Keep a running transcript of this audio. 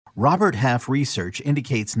Robert Half research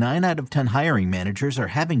indicates 9 out of 10 hiring managers are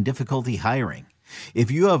having difficulty hiring.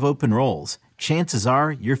 If you have open roles, chances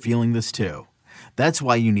are you're feeling this too. That's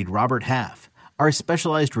why you need Robert Half. Our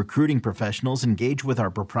specialized recruiting professionals engage with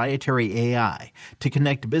our proprietary AI to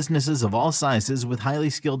connect businesses of all sizes with highly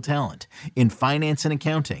skilled talent in finance and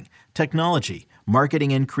accounting, technology,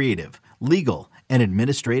 marketing and creative, legal, and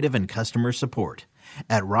administrative and customer support.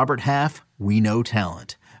 At Robert Half, we know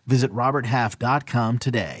talent. Visit roberthalf.com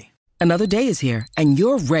today. Another day is here, and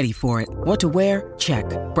you're ready for it. What to wear? Check.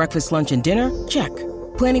 Breakfast, lunch, and dinner? Check.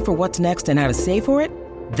 Planning for what's next and how to save for it?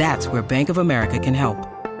 That's where Bank of America can help.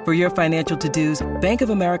 For your financial to-dos, Bank of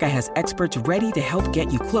America has experts ready to help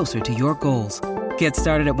get you closer to your goals. Get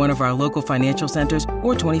started at one of our local financial centers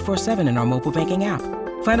or 24/7 in our mobile banking app.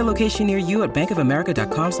 Find a location near you at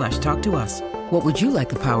bankofamerica.com/talktous. What would you like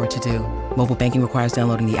the power to do? Mobile banking requires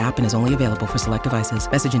downloading the app and is only available for select devices.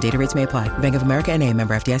 Message and data rates may apply. Bank of America N.A.,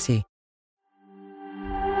 member FDIC.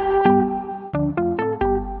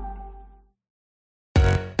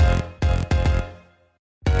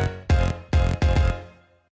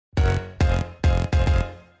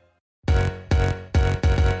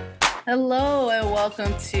 Hello and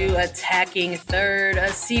welcome to Attacking Third,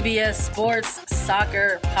 a CBS Sports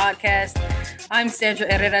Soccer podcast. I'm Sandra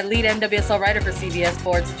Herrera, lead NWSL writer for CBS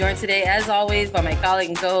Sports, joined today, as always, by my colleague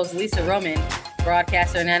and co-host Lisa Roman,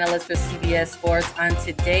 broadcaster and analyst for CBS Sports. On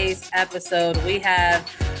today's episode, we have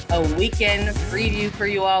a weekend preview for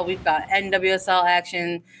you all. We've got NWSL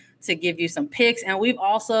action to give you some picks, and we've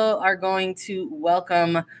also are going to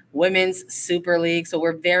welcome Women's Super League. So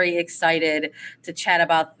we're very excited to chat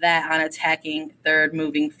about that on Attacking Third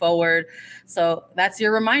moving forward. So that's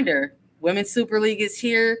your reminder. Women's Super League is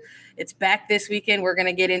here. It's back this weekend. We're going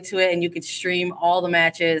to get into it, and you can stream all the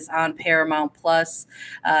matches on Paramount Plus.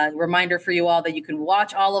 Reminder for you all that you can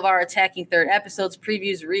watch all of our Attacking Third episodes,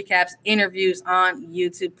 previews, recaps, interviews on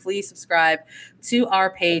YouTube. Please subscribe to our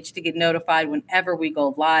page to get notified whenever we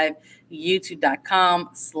go live,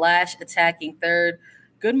 youtube.com/Attacking Third.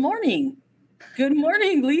 Good morning. Good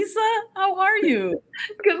morning, Lisa. How are you?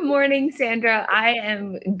 Good morning, Sandra. I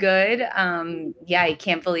am good. I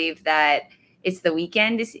can't believe that it's the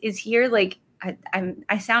weekend is here. Like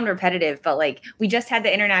I sound repetitive, but like we just had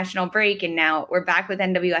the international break and now we're back with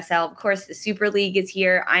NWSL. Of course, the Super League is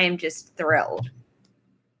here. I am just thrilled.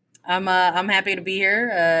 I'm happy to be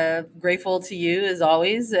here. Grateful to you as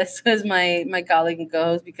always, as my colleague and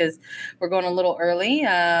co-host, because we're going a little early.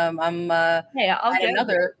 I'm at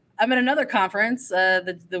another conference.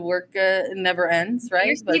 The work never ends, right?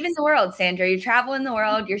 You're saving the world, Sandra. You're traveling the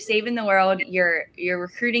world. You're saving the world. You're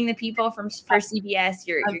recruiting the people for CBS.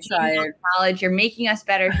 You're trying knowledge. You're making us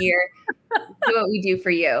better here. Do what we do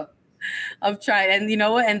for you. I've tried, and you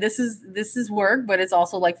know what? And this is work, but it's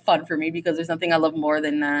also like fun for me because there's nothing I love more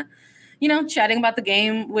than chatting about the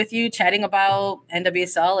game with you, chatting about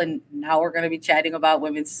NWSL, and now we're going to be chatting about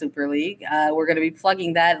Women's Super League. We're going to be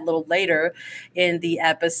plugging that a little later in the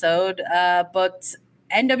episode, but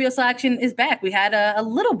NWSL action is back. We had a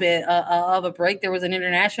little bit of a break. There was an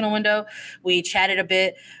international window. We chatted a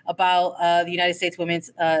bit about the United States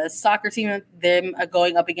women's soccer team, them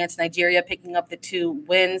going up against Nigeria, picking up the 2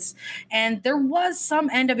 wins. And there was some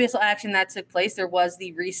NWSL action that took place. There was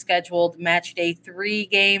the rescheduled match day 3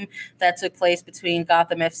 game that took place between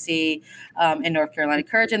Gotham FC and North Carolina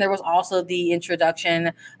Courage. And there was also the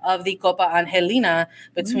introduction of the Copa Angelina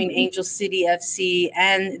between Angel City FC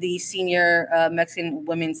and the senior Mexican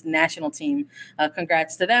women's national team.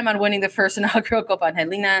 Congrats to them on winning the first inaugural Copa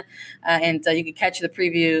Angelina. And you can catch the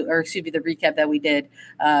recap that we did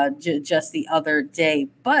just the other day.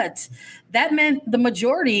 But that meant the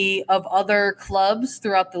majority of other clubs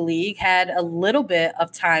throughout the league had a little bit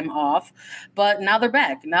of time off, but now they're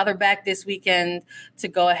back. Now they're back this weekend to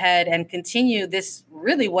go ahead and continue this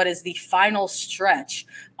really what is the final stretch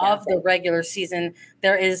of the regular season.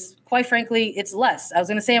 There is, quite frankly, it's less. I was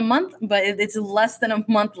going to say a month, but it's less than a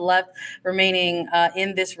month left remaining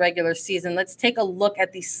in this regular season. Let's take a look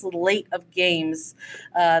at the slate of games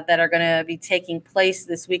that are going to be taking place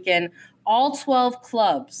this weekend. All 12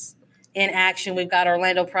 clubs in action. We've got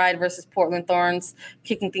Orlando Pride versus Portland Thorns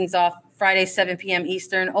kicking things off Friday, 7 p.m.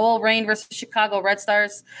 Eastern. OL Reign versus Chicago Red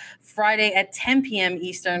Stars. Friday at 10 p.m.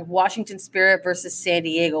 Eastern. Washington Spirit versus San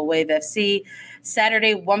Diego Wave FC.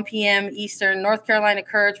 Saturday, 1 p.m. Eastern. North Carolina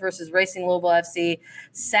Courage versus Racing Louisville FC.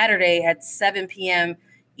 Saturday at 7 p.m.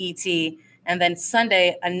 ET. And then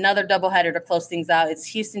Sunday, another doubleheader to close things out. It's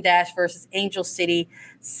Houston Dash versus Angel City,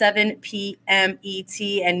 7 p.m. ET.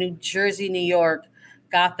 And New Jersey, New York,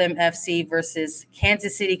 Gotham FC versus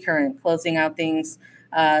Kansas City Current, closing out things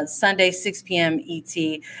Sunday, 6 p.m.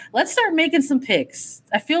 ET. Let's start making some picks.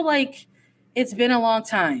 I feel like it's been a long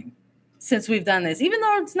time since we've done this, even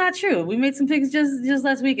though it's not true. We made some picks just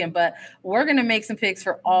last weekend, but we're going to make some picks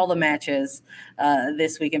for all the matches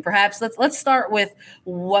this weekend. Perhaps let's start with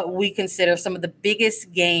what we consider some of the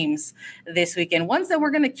biggest games this weekend, ones that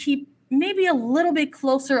we're going to keep maybe a little bit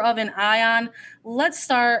closer of an eye on. Let's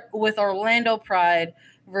start with Orlando Pride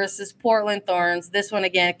versus Portland Thorns. This one,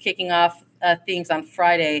 again, kicking off things on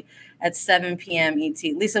Friday at 7 p.m. ET.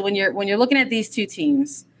 Lisa, when you're looking at these two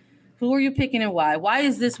teams, who are you picking and why? Why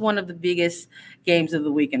is this one of the biggest games of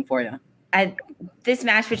the weekend for you? This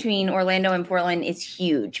match between Orlando and Portland is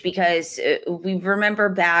huge because we remember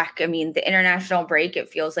back, the international break, it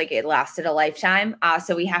feels like it lasted a lifetime.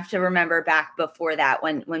 So we have to remember back before that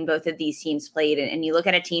when both of these teams played. And you look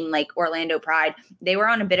at a team like Orlando Pride, they were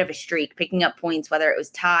on a bit of a streak, picking up points, whether it was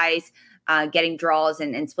ties, getting draws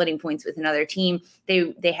and splitting points with another team.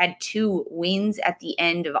 They had 2 wins at the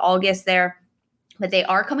end of August there. But they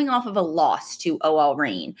are coming off of a loss to OL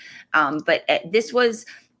Reign. But this was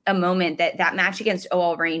a moment that match against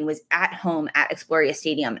OL Reign was at home at Exploria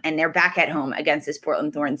Stadium, and they're back at home against this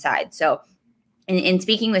Portland Thorns side. So in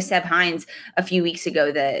speaking with Seb Hines a few weeks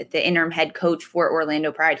ago, the interim head coach for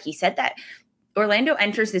Orlando Pride, he said that Orlando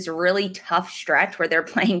enters this really tough stretch where they're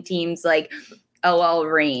playing teams like OL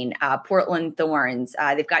Reign, Portland Thorns.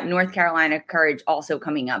 They've got North Carolina Courage also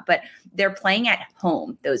coming up, but they're playing at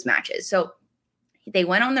home, those matches. So they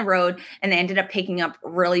went on the road and they ended up picking up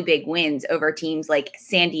really big wins over teams like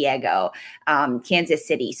San Diego, Kansas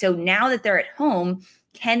City. So now that they're at home,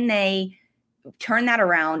 can they turn that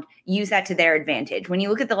around, use that to their advantage? When you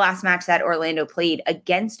look at the last match that Orlando played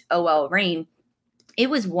against OL Reign, it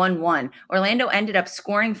was 1-1. Orlando ended up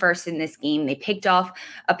scoring first in this game. They picked off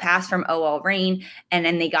a pass from OL Reign, and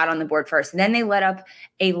then they got on the board first. And then they let up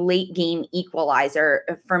a late game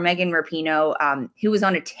equalizer for Megan Rapinoe, who was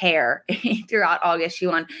on a tear throughout August. She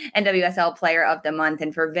won NWSL Player of the Month,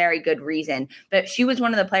 and for very good reason. But she was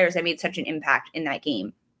one of the players that made such an impact in that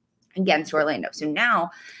game against Orlando. So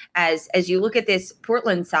now, as you look at this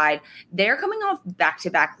Portland side, they're coming off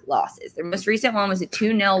back-to-back losses. Their most recent one was a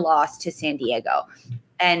 2-0 loss to San Diego.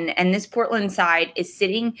 And this Portland side is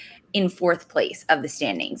sitting in 4th place of the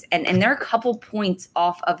standings. And they're a couple points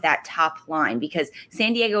off of that top line because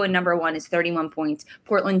San Diego in number 1 is 31 points,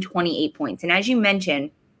 Portland 28 points. And as you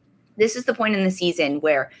mentioned, this is the point in the season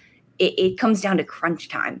where it comes down to crunch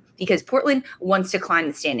time because Portland wants to climb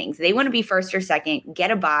the standings. They want to be first or second, get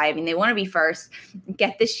a bye. They want to be first,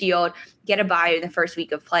 get the shield, get a bye in the first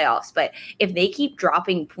week of playoffs. But if they keep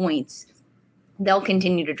dropping points, they'll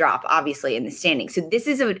continue to drop, obviously, in the standings. So this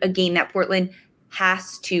is a game that Portland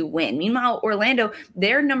has to win. Meanwhile, Orlando,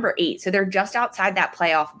 they're number 8. So they're just outside that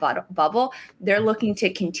playoff bubble. They're looking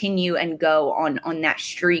to continue and go on that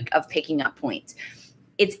streak of picking up points.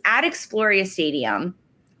 It's at Exploria Stadium,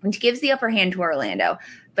 which gives the upper hand to Orlando.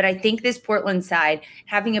 But I think this Portland side,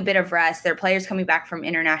 having a bit of rest, their players coming back from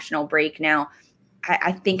international break now,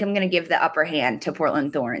 I think I'm going to give the upper hand to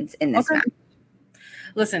Portland Thorns in this match.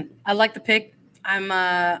 Listen, I like the pick.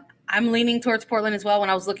 I'm leaning towards Portland as well. When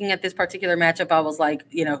I was looking at this particular matchup, I was like,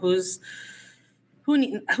 who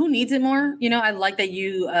needs it more? I like that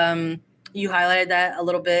you highlighted that a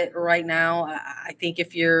little bit right now. I think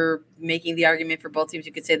if you're making the argument for both teams,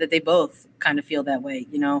 you could say that they both kind of feel that way,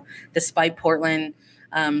 despite Portland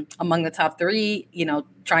among the top 3,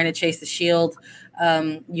 trying to chase the shield.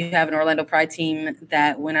 You have an Orlando Pride team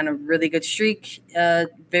that went on a really good streak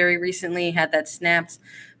very recently, had that snapped,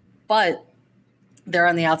 but they're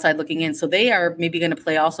on the outside looking in. So they are maybe going to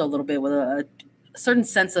play also a little bit with a certain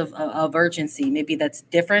sense of urgency. Maybe that's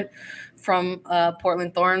different from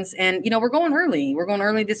Portland Thorns. And, we're going early. We're going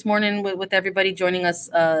early this morning with everybody joining us,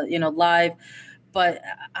 live. But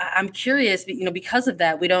I'm curious, because of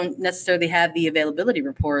that, we don't necessarily have the availability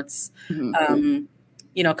reports, coming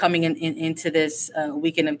into this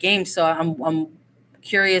weekend of games. So I'm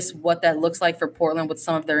curious what that looks like for Portland with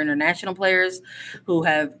some of their international players who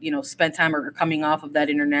have, spent time or are coming off of that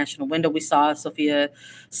international window. We saw Sophia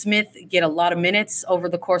Smith get a lot of minutes over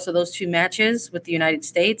the course of those 2 matches with the United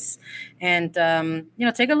States and,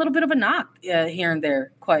 take a little bit of a knock here and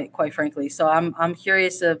there, quite frankly. So I'm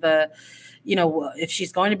curious of, if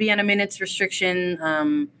she's going to be on a minutes restriction,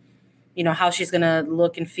 how she's going to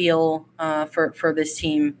look and feel for this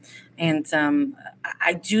team. And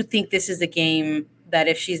I do think this is a game that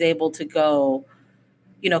if she's able to go,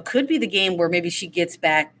 could be the game where maybe she gets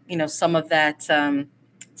back, some of that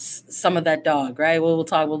dog, right? We'll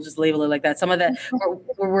just label it like that. Some of that,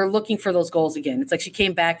 we're looking for those goals again. It's like she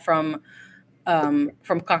came back from from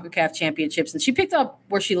CONCACAF championships, and she picked up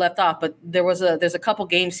where she left off. But there's a couple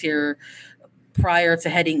games here prior to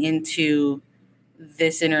heading into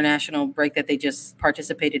this international break that they just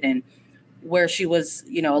participated in, where she was,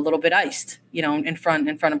 a little bit iced, in front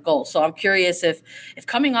of goal. So I'm curious if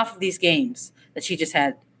coming off of these games that she just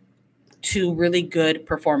had two really good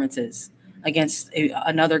performances against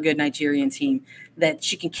another good Nigerian team, that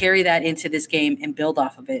she can carry that into this game and build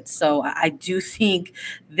off of it. So I do think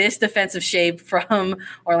this defensive shape from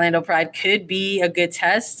Orlando Pride could be a good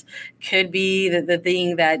test, could be the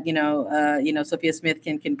thing that, Sophia Smith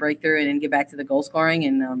can break through and get back to the goal scoring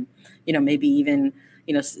and, maybe even,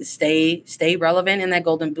 stay relevant in that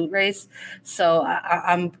Golden Boot race. So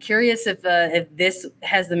I'm curious if this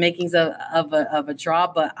has the makings of a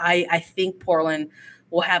draw, but I think Portland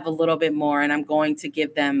will have a little bit more, and I'm going to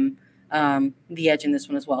give them the edge in this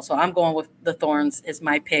one as well. So I'm going with the Thorns as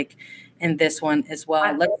my pick in this one as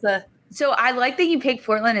well. So I like that you picked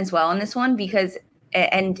Portland as well in this one because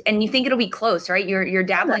and you think it'll be close, right? You're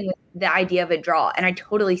dabbling with the idea of a draw, and I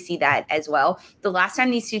totally see that as well. The last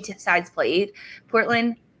time these two sides played,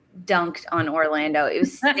 Portland dunked on Orlando. It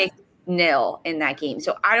was 6-0 in that game.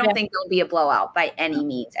 So I don't think it'll be a blowout by any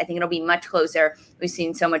means. I think it'll be much closer. We've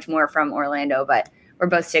seen so much more from Orlando, but we're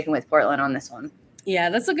both sticking with Portland on this one. Yeah,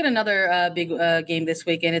 let's look at another big game this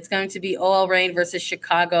weekend. It's going to be OL Reign versus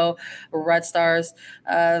Chicago Red Stars.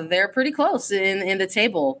 They're pretty close in the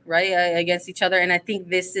table, right, against each other. And I think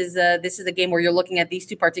this is a game where you're looking at these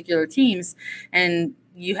two particular teams, and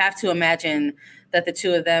you have to imagine that the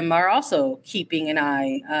two of them are also keeping an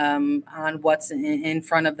eye on what's in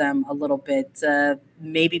front of them a little bit.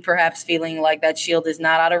 Maybe perhaps feeling like that shield is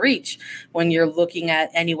not out of reach when you're looking at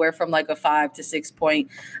anywhere from like a 5 to 6 point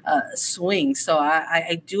swing. So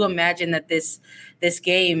I do imagine that this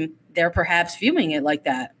game, they're perhaps viewing it like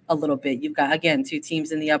that a little bit. You've got, again, two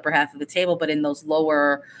teams in the upper half of the table, but in those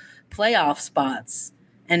lower playoff spots,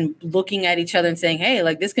 and looking at each other and saying, hey,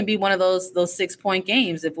 like this can be one of those 6 point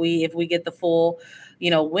games if we get the full,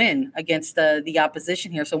 win against the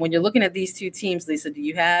opposition here. So when you're looking at these two teams, Lisa, do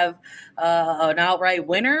you have an outright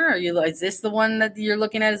winner? Is this the one that you're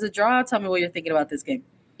looking at as a draw? Tell me what you're thinking about this game.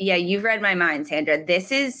 Yeah, you've read my mind, Sandra. This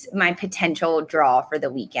is my potential draw for the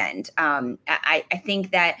weekend. I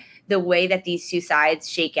think that the way that these two sides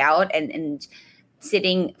shake out and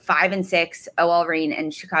sitting 5 and 6, OL Reign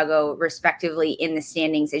and Chicago respectively in the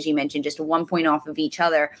standings, as you mentioned, just 1 point off of each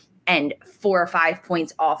other and 4 or 5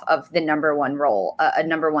 points off of the number one role, a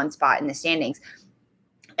number one spot in the standings.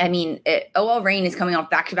 I mean, OL Reign is coming off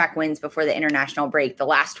back-to-back wins before the international break. The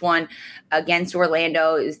last one against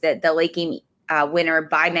Orlando is the late game winner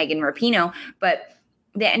by Megan Rapinoe, but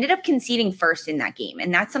they ended up conceding first in that game.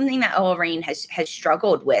 And that's something that OL Reign has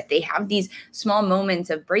struggled with. They have these small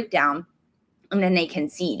moments of breakdown, and then they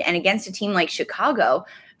concede. And against a team like Chicago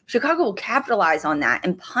will capitalize on that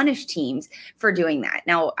and punish teams for doing that.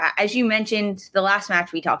 Now, as you mentioned, the last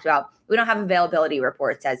match we talked about, we don't have availability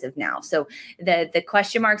reports as of now. So the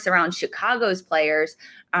question marks around Chicago's players,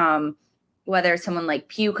 whether it's someone like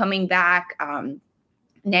Pugh coming back,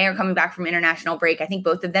 Nair coming back from international break, I think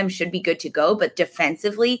both of them should be good to go. But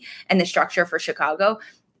defensively and the structure for Chicago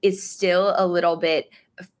is still a little bit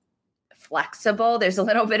flexible. There's a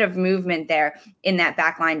little bit of movement there in that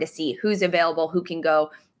back line to see who's available, who can go.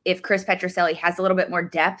 If Chris Petroselli has a little bit more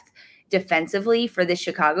depth defensively for this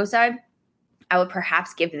Chicago side, I would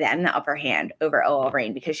perhaps give them the upper hand over OL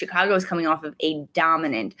Reign because Chicago is coming off of a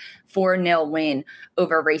dominant 4-0 win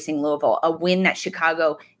over Racing Louisville, a win that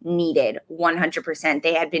Chicago needed 100%.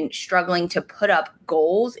 They had been struggling to put up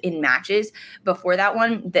goals in matches before that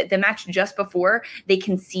one. The match just before, they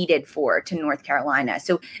conceded 4 to North Carolina.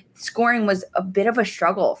 So scoring was a bit of a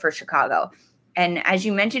struggle for Chicago. And as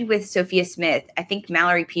you mentioned with Sophia Smith, I think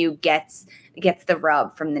Mallory Pugh gets the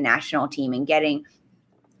rub from the national team and getting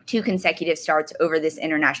 2 consecutive starts over this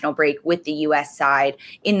international break with the U.S. side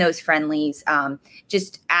in those friendlies,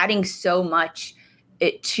 just adding so much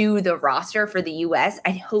to the roster for the U.S.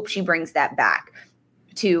 I hope she brings that back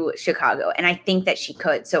to Chicago, and I think that she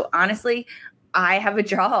could. So honestly, I have a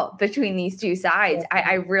draw between these two sides.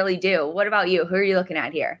 I really do. What about you? Who are you looking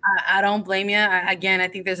at here? I don't blame you. I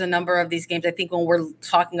think there's a number of these games. I think when we're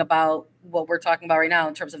talking about what we're talking about right now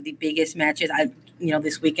in terms of the biggest matches,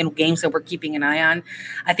 this weekend, games that we're keeping an eye on,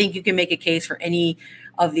 I think you can make a case for any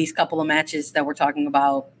of these couple of matches that we're talking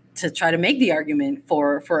about to try to make the argument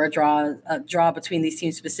for a draw between these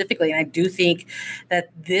teams specifically. And I do think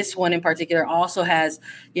that this one in particular also has,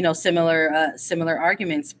 similar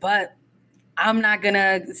arguments, but I'm not going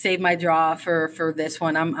to save my draw for this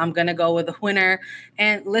one. I'm going to go with the winner.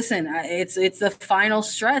 And listen, it's the final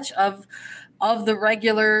stretch of of the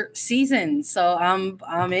regular season. So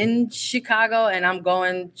I'm in Chicago, and I'm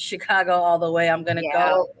going Chicago all the way. I'm gonna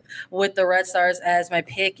go with the Red Stars as my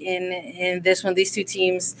pick in this one. These two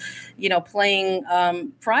teams, playing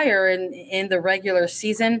prior in the regular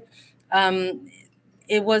season.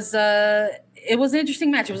 It was an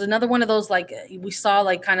interesting match. It was another one of those, like, we saw,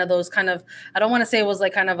 like, kind of those kind of, I don't want to say it was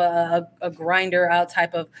like kind of a grinder out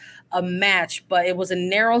type of a match, but it was a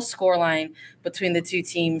narrow scoreline between the two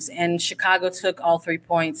teams, and Chicago took all 3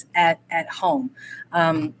 points at home.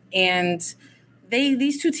 And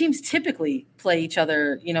these two teams typically play each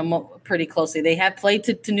other, pretty closely. They have played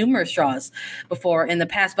to numerous draws before in the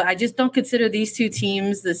past, but I just don't consider these two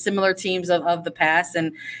teams the similar teams of the past.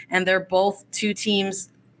 And they're both two teams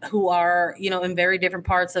who are, in very different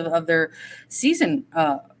parts of their season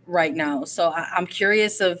right now. So I'm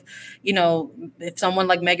curious of, if someone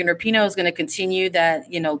like Megan Rapinoe is going to continue that,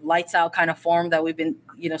 lights out kind of form that we've been,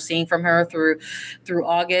 seeing from her through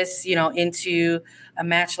August, into a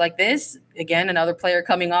match like this. Again, another player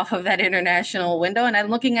coming off of that international window. And I'm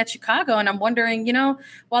looking at Chicago, and I'm wondering,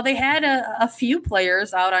 while they had a few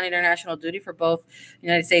players out on international duty for both the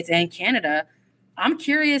United States and Canada, I'm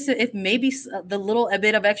curious if maybe the a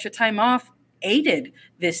bit of extra time off aided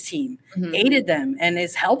this team, aided them, and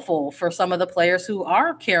is helpful for some of the players who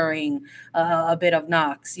are carrying a bit of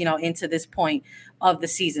knocks, into this point of the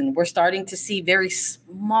season. We're starting to see very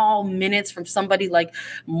small minutes from somebody like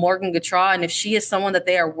Morgan Gautrat, and if she is someone that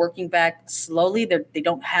they are working back slowly, they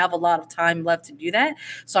don't have a lot of time left to do that.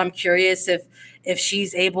 So I'm curious if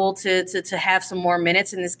she's able to have some more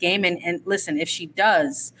minutes in this game. And listen, if she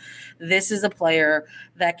does, this is a player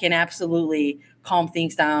that can absolutely calm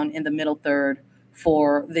things down in the middle third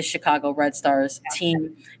for the Chicago Red Stars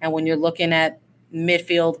team. And when you're looking at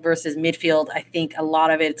midfield versus midfield, I think a lot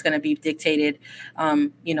of it's going to be dictated,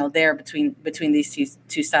 there between these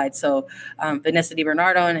two sides. So Vanessa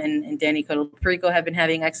DiBernardo and Dani Cotaparico have been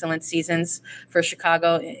having excellent seasons for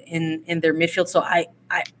Chicago in their midfield. So I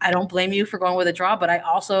don't blame you for going with a draw, but I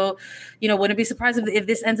also, wouldn't be surprised if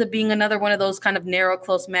this ends up being another one of those kind of narrow,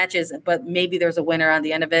 close matches, but maybe there's a winner on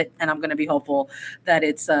the end of it. And I'm going to be hopeful that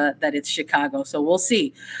it's Chicago. So we'll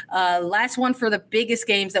see. Last one for the biggest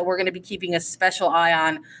games that we're going to be keeping a special eye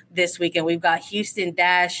on this weekend. We've got Houston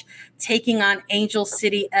Dash taking on Angel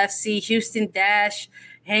City FC. Houston Dash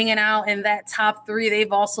hanging out in that top three.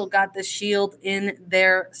 They've also got the Shield in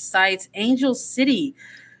their sights. Angel City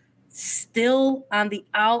still on the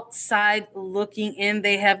outside looking in.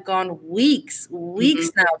 They have gone weeks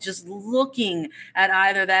now, just looking at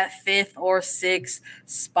either that 5th or 6th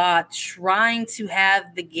spot, trying to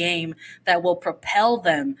have the game that will propel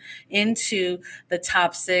them into the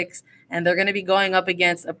top 6. And they're going to be going up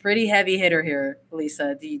against a pretty heavy hitter here,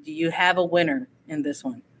 Lisa. Do you have a winner in this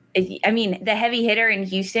one? I mean, the heavy hitter in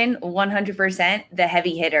Houston, 100% the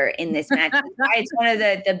heavy hitter in this match. It's one of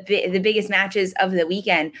the biggest matches of the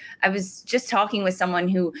weekend. I was just talking with someone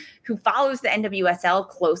who follows the NWSL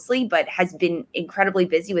closely, but has been incredibly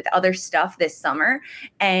busy with other stuff this summer.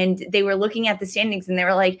 And they were looking at the standings, and they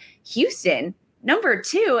were like, Houston, number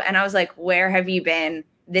 2. And I was like, where have you been?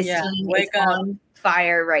 This team is on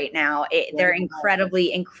fire right now. They're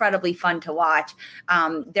incredibly fun to watch.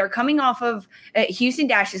 They're coming off of Houston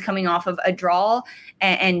Dash is coming off of a draw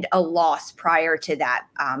and a loss prior to that.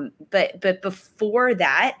 But before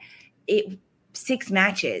that, 6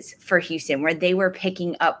 matches for Houston where they were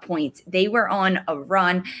picking up points. They were on a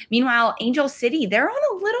run. Meanwhile, Angel City, they're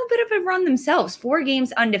on a little bit of a run themselves. 4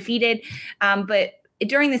 games undefeated. But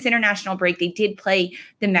during this international break, they did play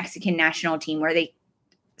the Mexican national team where they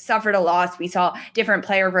suffered a loss. We saw different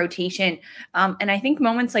player rotation. And I think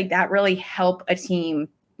moments like that really help a team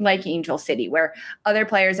like Angel City, where other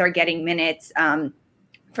players are getting minutes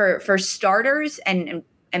for starters and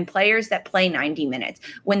players that play 90 minutes.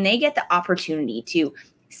 When they get the opportunity to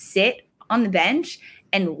sit on the bench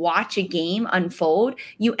and watch a game unfold,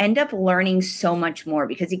 you end up learning so much more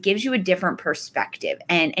because it gives you a different perspective.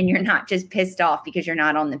 And you're not just pissed off because you're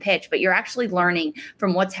not on the pitch, but you're actually learning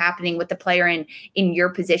from what's happening, what the player in your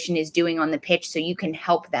position is doing on the pitch, so you can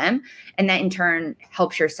help them. And that in turn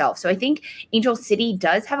helps yourself. So I think Angel City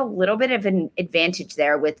does have a little bit of an advantage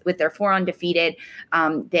there with their 4 undefeated,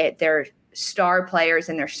 that they're star players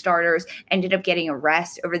and their starters ended up getting a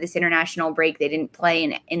rest over this international break. They didn't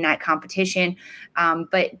play in that competition.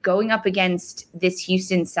 But going up against this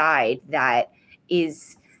Houston side that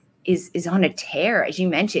is on a tear, as you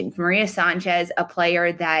mentioned, Maria Sanchez, a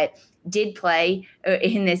player that did play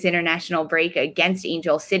in this international break against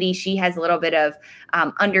Angel City. She has a little bit of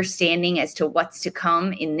understanding as to what's to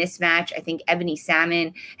come in this match. I think Ebony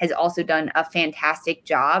Salmon has also done a fantastic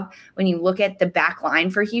job. When you look at the back line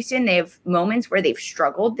for Houston, they have moments where they've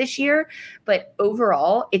struggled this year, but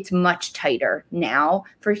overall, it's much tighter now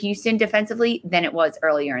for Houston defensively than it was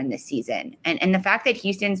earlier in this season. And the fact that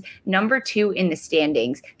Houston's number 2 in the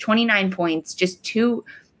standings, 29 points, just 2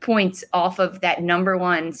 points off of that number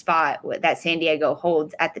 1 spot that San Diego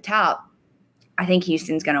holds at the top, I think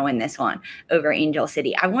Houston's going to win this one over Angel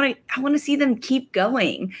City. I want to see them keep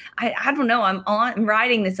going. I don't know. I'm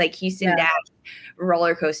riding this like Houston Dash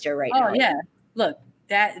roller coaster right now. Oh yeah, look,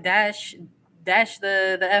 dash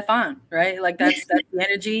the F on, right? Like that's the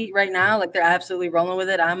energy right now. Like they're absolutely rolling with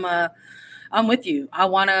it. I'm with you. I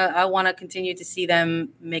wanna continue to see them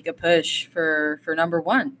make a push for number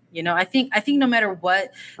 1. You know, I think no matter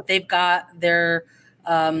what they've got,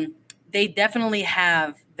 they definitely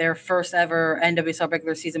have their first ever NWSL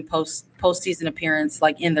regular season postseason appearance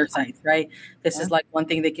like in their sights, right? This is like one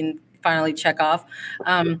thing they can finally check off.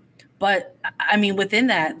 But I mean, within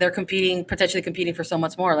that, they're potentially competing for so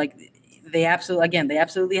much more. Like they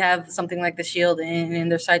absolutely have something like the Shield in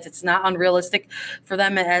their sights. It's not unrealistic for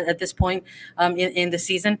them at this point in the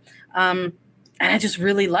season. And I just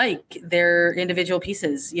really like their individual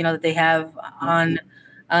pieces, you know, that they have on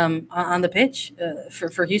the pitch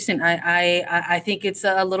for Houston. I think it's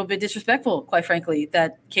a little bit disrespectful, quite frankly,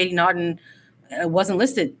 that Katie Naughton wasn't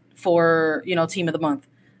listed for, you know, Team of the Month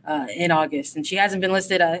in August, and she hasn't been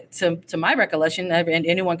listed to my recollection. And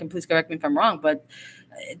anyone can please correct me if I'm wrong, but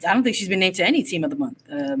I don't think she's been named to any Team of the Month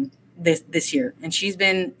this year, and she's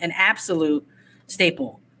been an absolute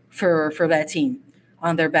staple for that team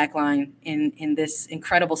on their back line in this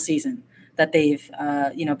incredible season that they've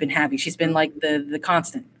been having. She's been like the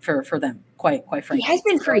constant for them, quite frankly. She has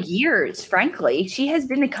been for years, frankly. She has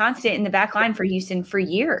been the constant in the back line for Houston for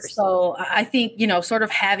years. So I think, you know, sort of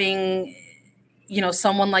having, you know,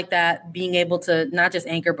 someone like that being able to not just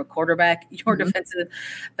anchor but quarterback your defensive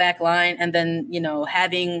back line, and then, you know,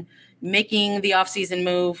 making the offseason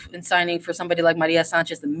move and signing for somebody like Maria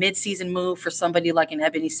Sanchez, the midseason move for somebody like an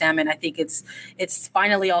Ebony Salmon. I think it's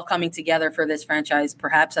finally all coming together for this franchise,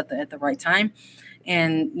 perhaps at the right time.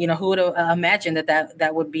 And, you know, who would imagine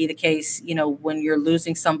that would be the case, you know, when you're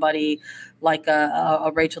losing somebody like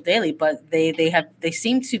a Rachel Daly, but they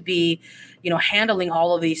seem to be, you know, handling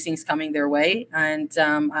all of these things coming their way. And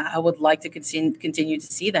I would like to continue to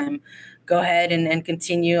see them go ahead and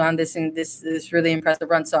continue on this really impressive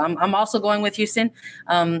run. So I'm also going with Houston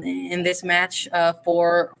in this match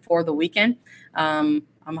for the weekend.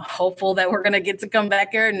 I'm hopeful that we're going to get to come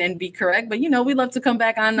back here and be correct. But, you know, we love to come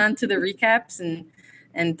back onto the recaps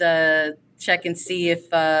and check and see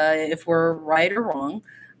if we're right or wrong.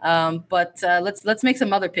 But let's make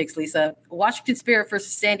some other picks, Lisa. Washington Spirit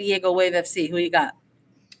versus San Diego Wave FC. Who you got?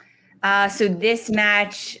 So this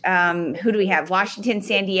match, who do we have? Washington,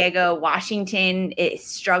 San Diego. Washington is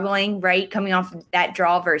struggling, right? Coming off that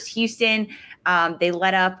draw versus Houston. They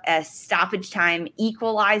let up a stoppage time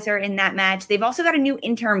equalizer in that match. They've also got a new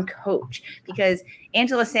interim coach because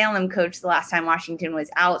Angela Salem coached the last time Washington was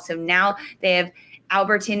out. So now they have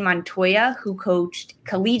Albertine Montoya, who coached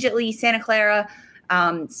collegiately Santa Clara,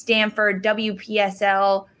 Stanford,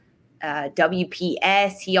 WPSL,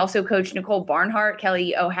 WPS. He also coached Nicole Barnhart,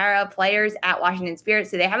 Kelly O'Hara players at Washington Spirit.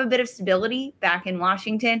 So they have a bit of stability back in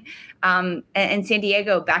Washington. And San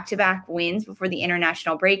Diego, back-to-back wins before the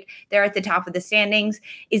international break. They're at the top of the standings.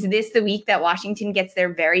 Is this the week that Washington gets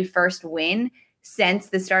their very first win since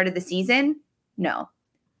the start of the season? No.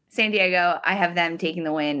 San Diego, I have them taking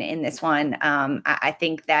the win in this one. I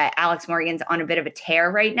think that Alex Morgan's on a bit of a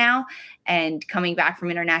tear right now, and coming back from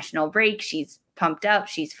international break, she's pumped up,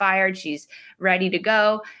 she's fired, she's ready to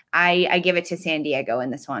go. I give it to San Diego in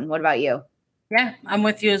this one. What about you? Yeah, I'm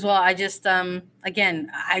with you as well. I just,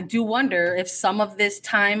 again, I do wonder if some of this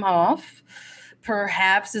time off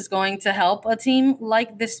perhaps is going to help a team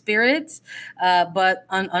like the Spirit, but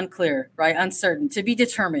unclear, right? Uncertain, to be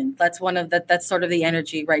determined. That's that's sort of the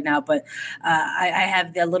energy right now. But I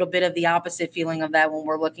have a little bit of the opposite feeling of that when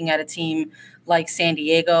we're looking at a team like San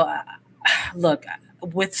Diego. Look,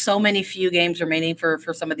 with so many few games remaining for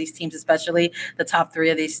some of these teams, especially the top three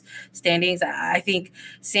of these standings, I think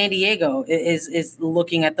San Diego is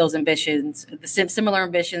looking at those ambitions, the similar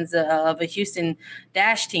ambitions of a Houston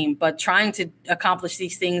Dash team, but trying to accomplish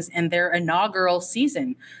these things in their inaugural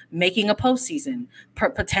season, making a postseason,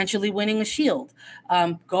 potentially winning a Shield,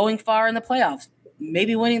 going far in the playoffs,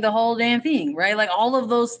 maybe winning the whole damn thing, right? Like all of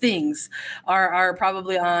those things are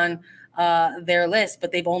probably on their list,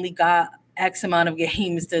 but they've only got X amount of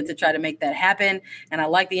games to try to make that happen. And I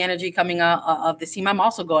like the energy coming out of this team. I'm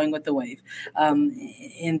also going with the Wave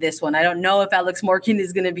in this one. I don't know if Alex Morgan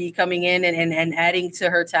is going to be coming in and adding to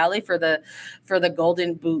her tally for the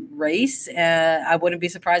Golden Boot race. I wouldn't be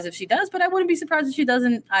surprised if she does, but I wouldn't be surprised if she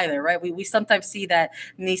doesn't either, right? We sometimes see that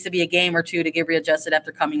it needs to be a game or two to get readjusted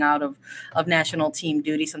after coming out of national team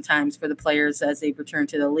duty sometimes for the players as they return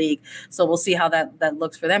to the league. So we'll see how that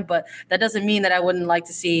looks for them. But that doesn't mean that I wouldn't like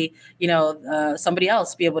to see, somebody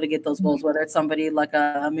else be able to get those goals, whether it's somebody like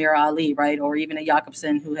a Amira Ali, right? Or even a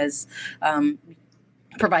Jakobsen who has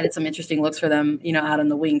provided some interesting looks for them, out on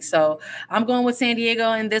the wing. So I'm going with San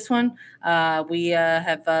Diego in this one. We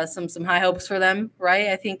have some high hopes for them, right?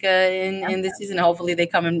 I think in this season, hopefully they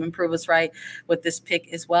come and improve us right with this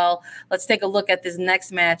pick as well. Let's take a look at this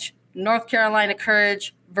next match. North Carolina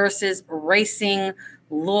Courage versus Racing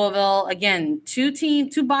Louisville. Again, two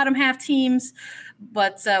bottom half teams,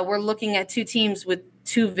 but we're looking at two teams with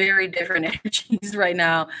two very different energies right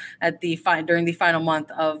now during the final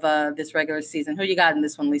month of this regular season. Who you got in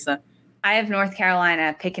this one, Lisa? I have North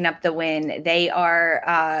Carolina picking up the win. They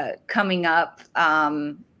are coming up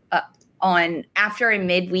on after a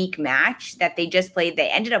midweek match that they just played. They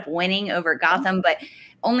ended up winning over Gotham, but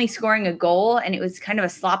only scoring a goal, and it was kind of a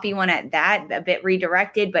sloppy one at that, a bit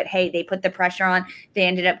redirected, but hey, they put the pressure on. They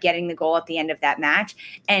ended up getting the goal at the end of that match,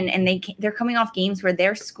 and they're coming off games where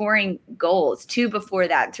they're scoring goals, 2 before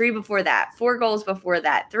that, 3 before that, 4 goals before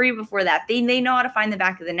that, 3 before that. They know how to find the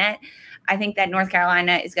back of the net. I think that North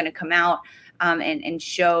Carolina is going to come out and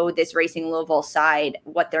show this Racing Louisville side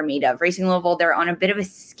what they're made of. Racing Louisville, they're on a bit of a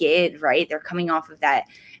skid, right? They're coming off of that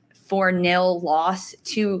 4-0 loss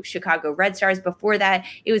to Chicago Red Stars. Before that,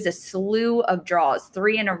 it was a slew of draws,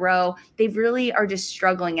 3 in a row. They really are just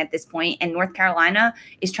struggling at this point, and North Carolina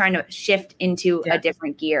is trying to shift into a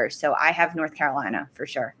different gear. So I have North Carolina for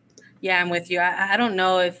sure. Yeah, I'm with you. I don't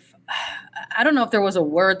know if there was a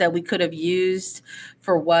word that we could have used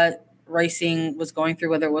for what Racing was going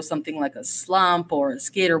through, whether it was something like a slump or a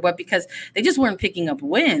skid or what, because they just weren't picking up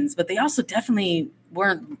wins, but they also definitely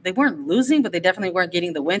weren't losing, but they definitely weren't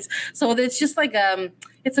getting the wins. So it's just like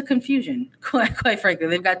it's a confusion, quite frankly.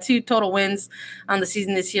 They've got 2 total wins on the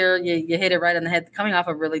season this year. You hit it right on the head, coming off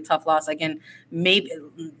a really tough loss. Again, maybe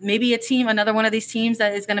another one of these teams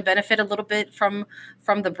that is going to benefit a little bit from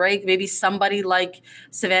the break. Maybe somebody like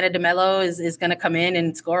Savannah DeMello is going to come in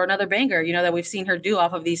and score another banger, that we've seen her do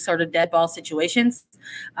off of these sort of dead ball situations.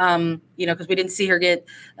 Because we didn't see her get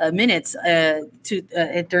minutes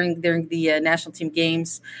during the national team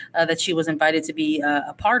games that she was invited to be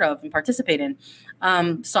a part of and participate in.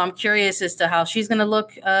 So I'm curious as to how she's going to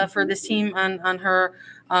look for this team on her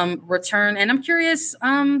return. And I'm curious,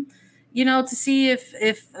 to see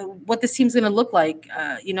if what this team's going to look like,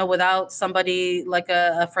 without somebody like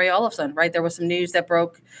a Freya Olofsson, right? There was some news that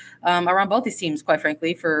broke around both these teams, quite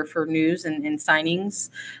frankly, for news and signings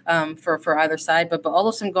for either side. But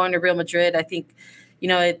Olofsson going to Real Madrid, I think,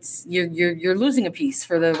 it's you're losing a piece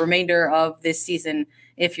for the remainder of this season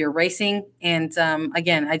if you're Racing. And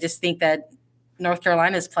again, I just think that North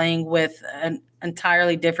Carolina is playing with an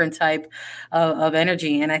entirely different type of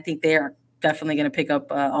energy, and I think they are definitely going to pick up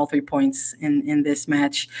all 3 points in this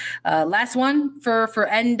match. Last one for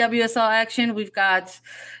NWSL action, we've got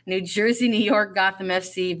New Jersey, New York, Gotham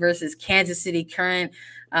FC versus Kansas City Current.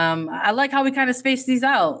 I like how we kind of spaced these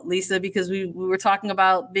out, Lisa, because we were talking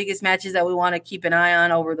about biggest matches that we want to keep an eye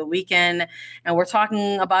on over the weekend, and we're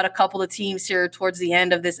talking about a couple of teams here towards the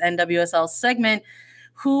end of this NWSL segment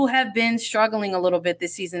who have been struggling a little bit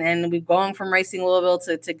this season. And we've gone from Racing Louisville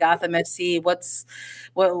to Gotham FC.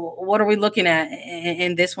 What are we looking at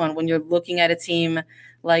in this one when you're looking at a team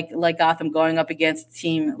like Gotham going up against a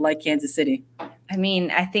team like Kansas City? I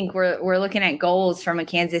mean, I think we're looking at goals from a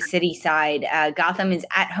Kansas City side. Gotham is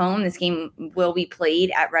at home. This game will be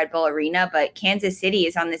played at Red Bull Arena, but Kansas City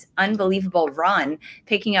is on this unbelievable run,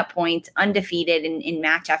 picking up points, undefeated in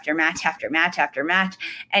match after match after match after match.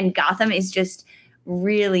 And Gotham is just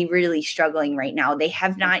really, really struggling right now. They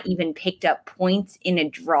have not even picked up points in a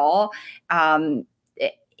draw in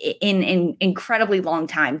incredibly long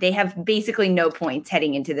time. They have basically no points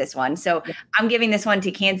heading into this one. So I'm giving this one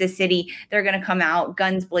to Kansas City. They're going to come out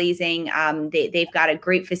guns blazing. They've got a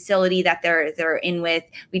great facility that they're in with.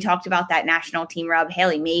 We talked about that national team rub.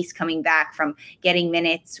 Haley Mace coming back from getting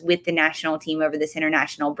minutes with the national team over this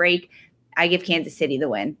international break. I give Kansas City the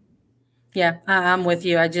win. Yeah, I'm with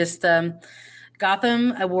you. I just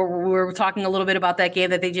Gotham, we were talking a little bit about that game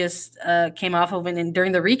that they just came off of. And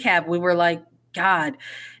during the recap, we were like, God,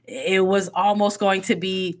 it was almost going to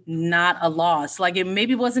be not a loss. Like it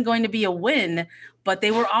maybe wasn't going to be a win, but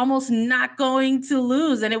they were almost not going to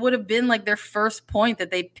lose. And it would have been like their first point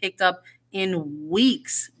that they picked up in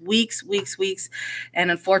weeks.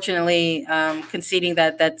 And unfortunately, conceding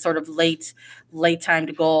that sort of late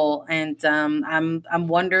timed goal. And I'm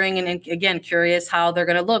wondering, and again, curious how they're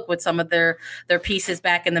going to look with some of their pieces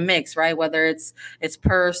back in the mix, right? Whether it's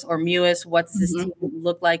Purse or Mewis, what's this team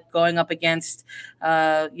look like going up against,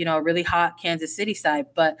 a really hot Kansas City side?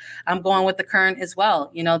 But I'm going with the Current as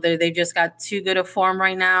well. They've just got too good a form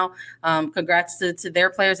right now. Congrats to their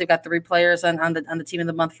players. They've got 3 players on the team of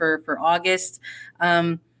the month for August.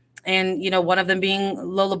 And one of them being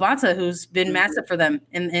Lola Bonta, who's been massive for them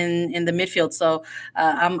in the midfield. So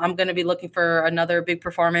I'm going to be looking for another big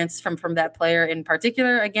performance from that player in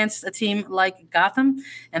particular against a team like Gotham,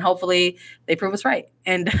 and hopefully they prove us right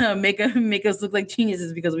and make us look like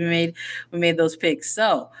geniuses because we made those picks.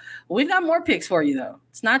 So we've got more picks for you though.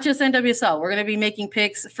 It's not just NWSL. We're going to be making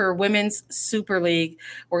picks for Women's Super League.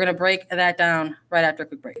 We're going to break that down right after a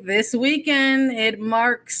quick break. This weekend, it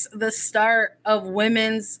marks the start of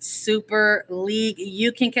Women's Super League.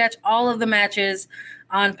 You can catch all of the matches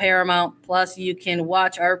on Paramount. Plus, you can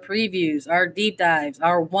watch our previews, our deep dives,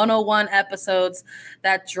 our 101 episodes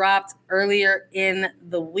that dropped earlier in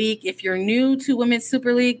the week. If you're new to Women's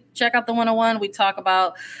Super League, check out the 101. We talk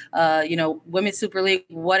about, Women's Super League,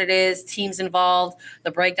 what it is, teams involved,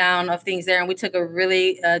 the breakdown of things there. And we took a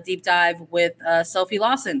really deep dive with Sophie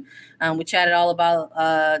Lawson. We chatted all about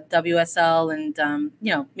WSL and,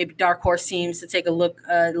 maybe dark horse teams to take a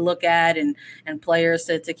look at and players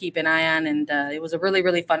to keep an eye on. And it was a really,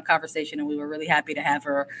 really fun conversation, and we were really happy to have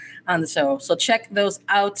her on the show. So check those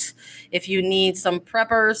out if you need some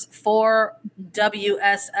preppers for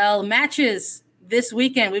WSL matches this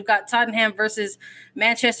weekend. We've got Tottenham versus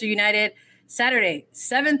Manchester United Saturday,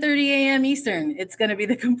 7:30 a.m. Eastern. It's going to be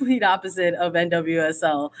the complete opposite of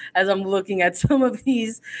NWSL as I'm looking at some of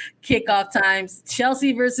these kickoff times.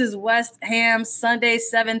 Chelsea versus West Ham, Sunday,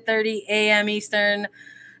 7:30 a.m. Eastern.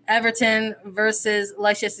 Everton versus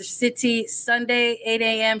Leicester City, Sunday, 8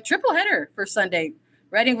 a.m. Triple header for Sunday.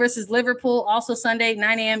 Reading versus Liverpool, also Sunday,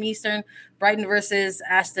 9 a.m. Eastern. Brighton versus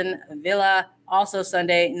Aston Villa, also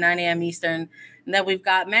Sunday, 9 a.m. Eastern. And then we've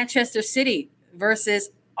got Manchester City versus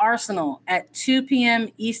Arsenal at 2 p.m.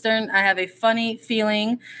 Eastern. I have a funny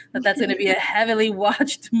feeling that's going to be a heavily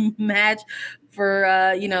watched match for,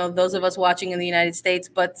 those of us watching in the United States.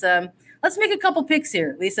 But let's make a couple picks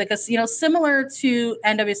here, Lisa, because, similar to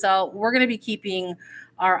NWSL, we're going to be keeping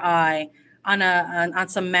our eye on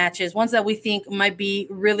some matches, ones that we think might be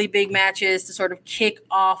really big matches to sort of kick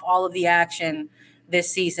off all of the action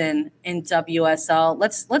this season in WSL.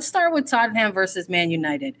 Let's start with Tottenham versus Man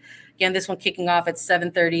United. Again, this one kicking off at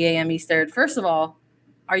 7:30 a.m. Eastern. First of all,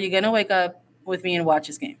 are you going to wake up with me and watch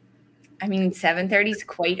this game? I mean, 7:30 is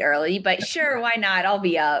quite early, but sure, why not? I'll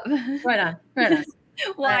be up. Right on.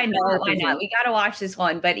 Why not? We got to watch this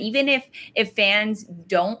one. But even if fans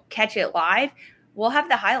don't catch it live, we'll have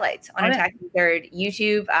the highlights on Attacking Third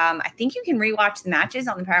YouTube. I think you can rewatch the matches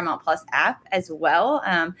on the Paramount Plus app as well.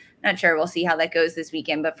 Not sure. We'll see how that goes this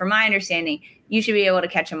weekend. But from my understanding, you should be able to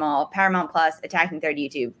catch them all. Paramount Plus, Attacking Third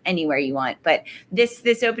YouTube, anywhere you want. But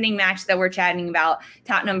this opening match that we're chatting about,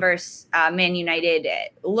 Tottenham versus Man United,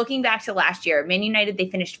 looking back to last year, Man United, they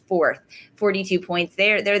finished 4th, 42 points.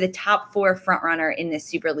 They're the top 4 front runner in this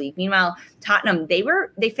Super League. Meanwhile, Tottenham,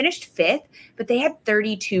 they finished 5th, but they had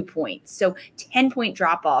 32 points. So 10-point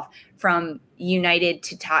drop off from United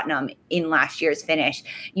to Tottenham in last year's finish.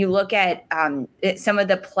 You look at some of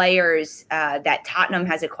the players that Tottenham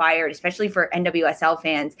has acquired, especially for NWSL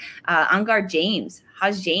fans. Angard James,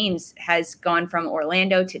 Haz James has gone from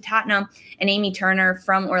Orlando to Tottenham, and Amy Turner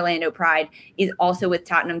from Orlando Pride is also with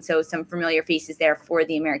Tottenham. So some familiar faces there for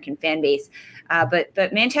the American fan base. But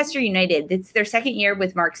Manchester United, it's their second year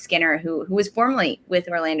with Mark Skinner, who was formerly with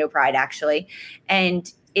Orlando Pride, actually.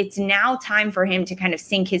 And it's now time for him to kind of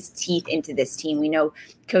sink his teeth into this team. We know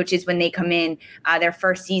coaches, when they come in their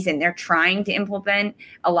first season, they're trying to implement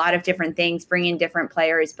a lot of different things, bring in different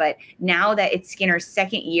players. But now that it's Skinner's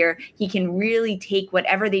second year, he can really take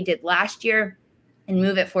whatever they did last year and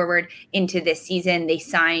move it forward into this season. They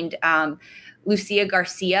signed Lucia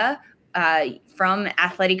Garcia from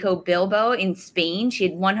Atletico Bilbao in Spain. She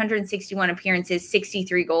had 161 appearances,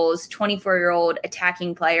 63 goals, 24-year-old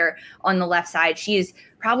attacking player on the left side. She is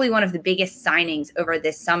probably one of the biggest signings over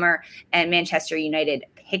this summer, and Manchester United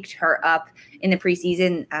picked her up in the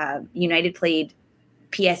preseason. United played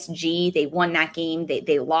PSG. They won that game.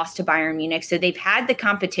 They lost to Bayern Munich. So they've had the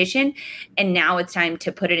competition, and now it's time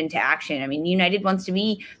to put it into action. I mean, United wants to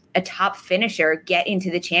be a top finisher, get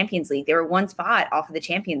into the Champions League. They were one spot off of the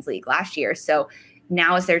Champions League last year. So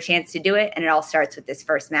now is their chance to do it. And it all starts with this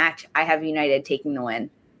first match. I have United taking the win.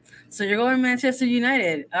 So you're going Manchester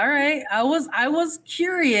United. All right. I was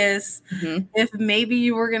curious if maybe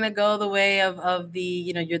you were gonna go the way of the,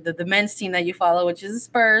 you know, the men's team that you follow, which is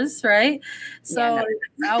Spurs, right? So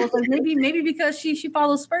I was like, maybe because she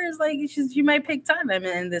follows Spurs, like you might pick Tottenham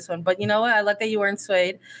in this one. But you know what? I like that you weren't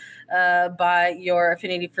swayed by your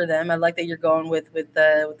affinity for them. I like that you're going with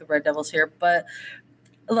the Red Devils here. But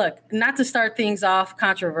look, not to start things off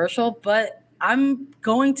controversial, but I'm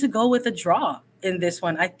going to go with a draw in this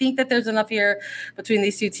one. I think that there's enough here between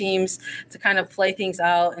these two teams to kind of play things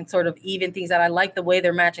out and sort of even things out. I like the way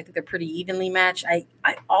they're matched. I think they're pretty evenly matched. I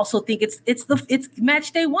also think it's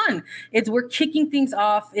match day one. We're kicking things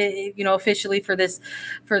off, officially for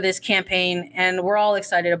this campaign, and we're all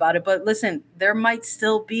excited about it. But listen, there might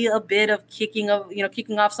still be a bit of kicking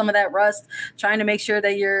off some of that rust, trying to make sure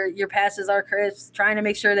that your passes are crisp, trying to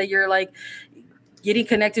make sure that you're like getting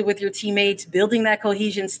connected with your teammates, building that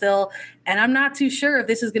cohesion still. And I'm not too sure if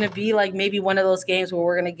this is going to be like maybe one of those games where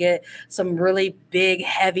we're going to get some really big,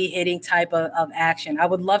 heavy hitting type of action. I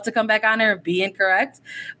would love to come back on there and be incorrect,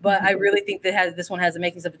 but I really think that this one has the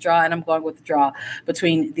makings of a draw, and I'm going with the draw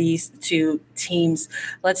between these two teams.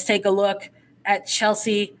 Let's take a look at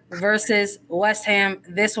Chelsea versus West Ham.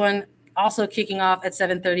 This one also kicking off at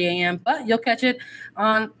 7:30 a.m., but you'll catch it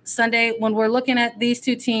on Sunday. When we're looking at these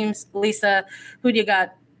two teams, Lisa, who do you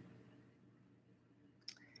got?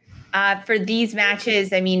 For these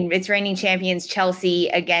matches, I mean, it's reigning champions Chelsea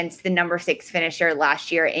against the number 6 finisher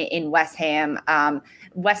last year in West Ham.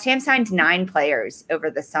 West Ham signed 9 players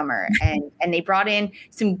over the summer, and they brought in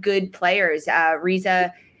some good players.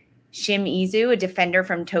 Riza Shimizu, a defender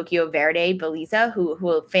from Tokyo Verde Belize, who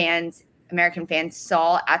American fans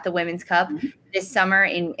saw at the Women's Cup this summer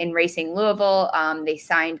in Racing Louisville. They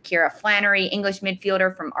signed Kira Flannery, English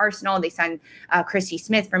midfielder from Arsenal. They signed Christy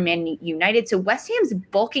Smith from Man United. So West Ham's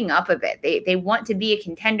bulking up a bit. They want to be a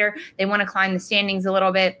contender. They want to climb the standings a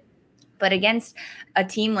little bit. But against a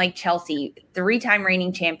team like Chelsea, 3-time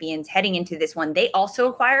reigning champions heading into this one, they also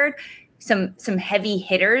acquired some heavy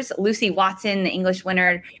hitters. Lucy Watson, the English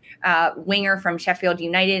winger from Sheffield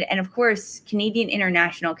United, and of course, Canadian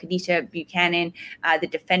international Kadisha Buchanan, the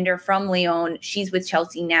defender from Lyon. She's with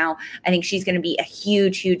Chelsea now. I think she's going to be a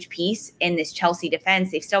huge piece in this Chelsea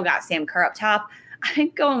defense. They've still got Sam Kerr up top.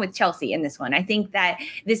 I'm going with Chelsea in this one. I think that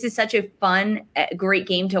this is such a fun, great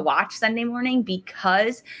game to watch Sunday morning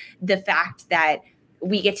because the fact that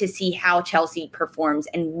we get to see how Chelsea performs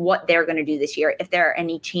and what they're going to do this year. If there are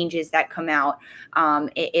any changes that come out,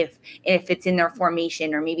 if it's in their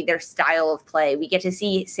formation or maybe their style of play, we get to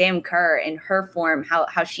see Sam Kerr in her form,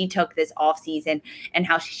 how she took this offseason and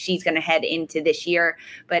how she's going to head into this year.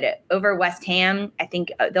 But over West Ham, I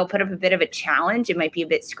think they'll put up a bit of a challenge. It might be a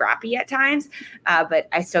bit scrappy at times, but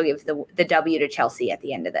I still give the W to Chelsea at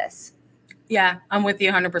the end of this. Yeah, I'm with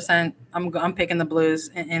you 100%. I'm picking the Blues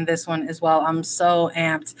in this one as well. I'm so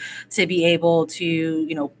amped to be able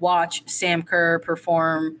to, watch Sam Kerr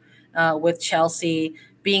perform with Chelsea,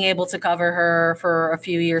 being able to cover her for a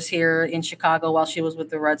few years here in Chicago while she was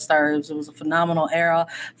with the Red Stars. It was a phenomenal era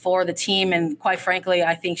for the team. And quite frankly,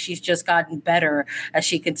 I think she's just gotten better as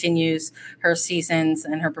she continues her seasons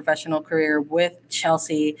and her professional career with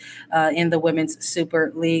Chelsea in the Women's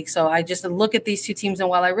Super League. So I just look at these two teams, and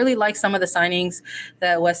while I really like some of the signings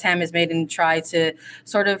that West Ham has made and try to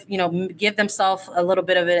sort of, give themselves a little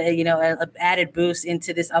bit of a added boost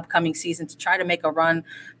into this upcoming season to try to make a run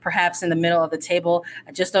perhaps in the middle of the table,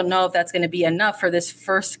 I just don't know if that's going to be enough for this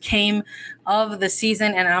first game of the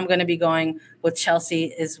season, and I'm going to be going with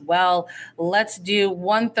Chelsea as well. Let's do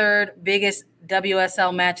 1/3 biggest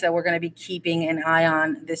WSL match that we're going to be keeping an eye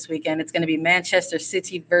on this weekend. It's going to be Manchester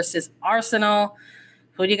City versus Arsenal.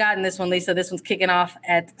 Who do you got in this one, Lisa? This one's kicking off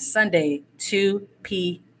at Sunday, 2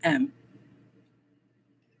 p.m.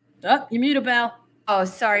 Oh, you're muted, Belle. Oh,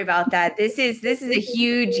 sorry about that. This is a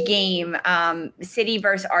huge game. City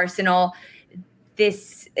versus Arsenal.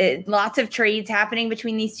 Lots of trades happening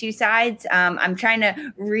between these two sides. I'm trying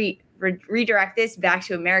to redirect this back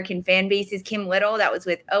to American fan bases. Kim Little, that was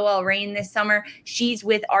with OL Reign this summer. She's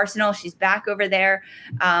with Arsenal. She's back over there.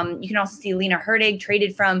 You can also see Lena Hurtig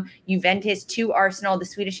traded from Juventus to Arsenal, the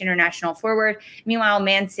Swedish international forward. Meanwhile,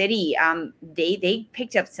 Man City, they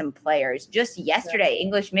picked up some players just yesterday.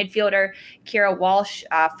 English midfielder Kira Walsh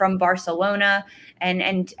from Barcelona.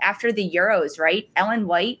 And after the Euros, right, Ellen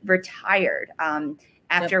White retired.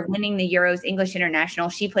 After winning the Euros, English international,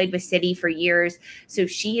 she played with City for years. So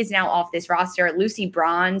she is now off this roster. Lucy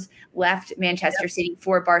Bronze left Manchester City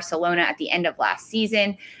for Barcelona at the end of last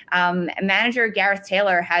season. Manager Gareth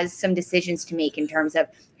Taylor has some decisions to make in terms of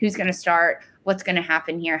who's going to start what's going to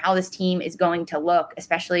happen here, how this team is going to look,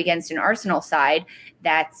 especially against an Arsenal side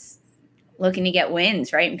that's looking to get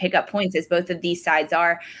wins, right, and pick up points, as both of these sides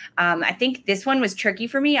are. I think this one was tricky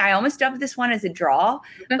for me. I almost dubbed this one as a draw,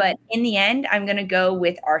 but in the end, I'm going to go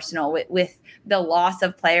with Arsenal with the loss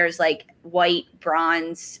of players like White,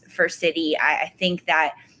 Bronze for City. I think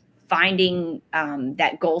that finding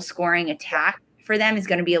that goal-scoring attack for them is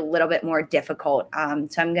going to be a little bit more difficult.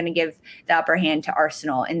 So I'm going to give the upper hand to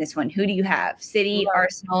Arsenal in this one. Who do you have? City,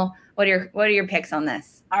 Arsenal? What are your picks on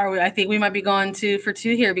this? I think we might be going 2 for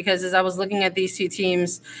 2 here, because as I was looking at these two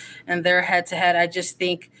teams and their head-to-head, I just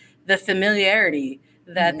think the familiarity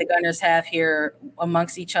that the Gunners have here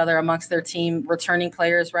amongst each other, amongst their team, returning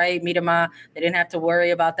players, right? Miedema, they didn't have to worry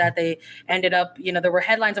about that. They ended up, there were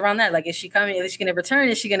headlines around that. Like, is she coming? Is she going to return?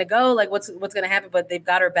 Is she going to go? Like, what's going to happen? But they've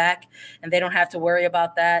got her back, and they don't have to worry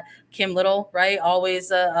about that. Kim Little, right?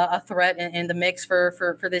 Always a threat in the mix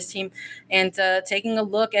for this team. And taking a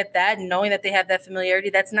look at that, knowing that they have that familiarity,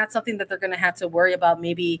 that's not something that they're going to have to worry about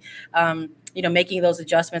maybe making those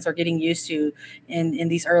adjustments or getting used to in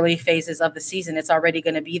these early phases of the season. It's already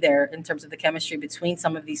going to be there in terms of the chemistry between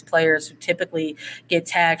some of these players who typically get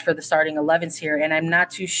tagged for the starting 11s here. And I'm not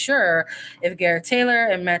too sure if Gareth Taylor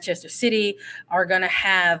and Manchester City are going to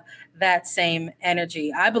have that same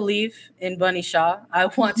energy. I believe in Bunny Shaw. I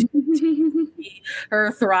want to see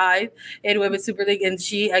her thrive in Women's Super League. And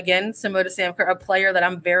she, again, similar to Sam Kerr, a player that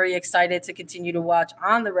I'm very excited to continue to watch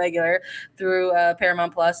on the regular through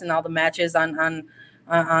Paramount Plus and all the matches on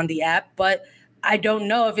the app. But I don't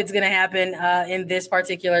know if it's going to happen in this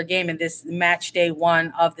particular game, in this match day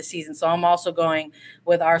 1 of the season. So I'm also going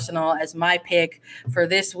with Arsenal as my pick for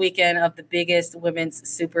this weekend of the biggest Women's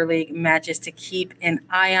Super League matches to keep an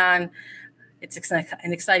eye on. It's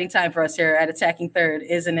an exciting time for us here at Attacking Third,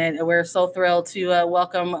 isn't it? We're so thrilled to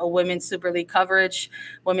welcome a Women's Super League coverage,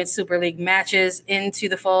 Women's Super League matches into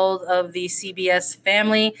the fold of the CBS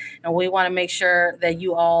family. And we want to make sure that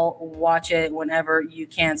you all watch it whenever you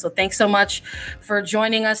can. So thanks so much for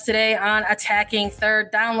joining us today on Attacking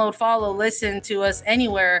Third. Download, follow, listen to us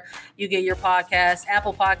anywhere you get your podcast,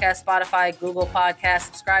 Apple Podcasts, Spotify, Google Podcasts.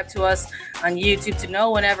 Subscribe to us on YouTube to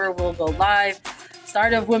know whenever we'll go live.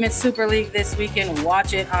 Start of Women's Super League this weekend.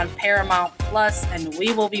 Watch it on Paramount Plus, and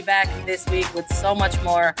we will be back this week with so much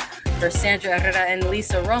more. For Sandra Herrera and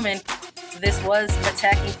Lisa Roman, this was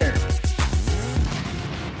Attacking Third.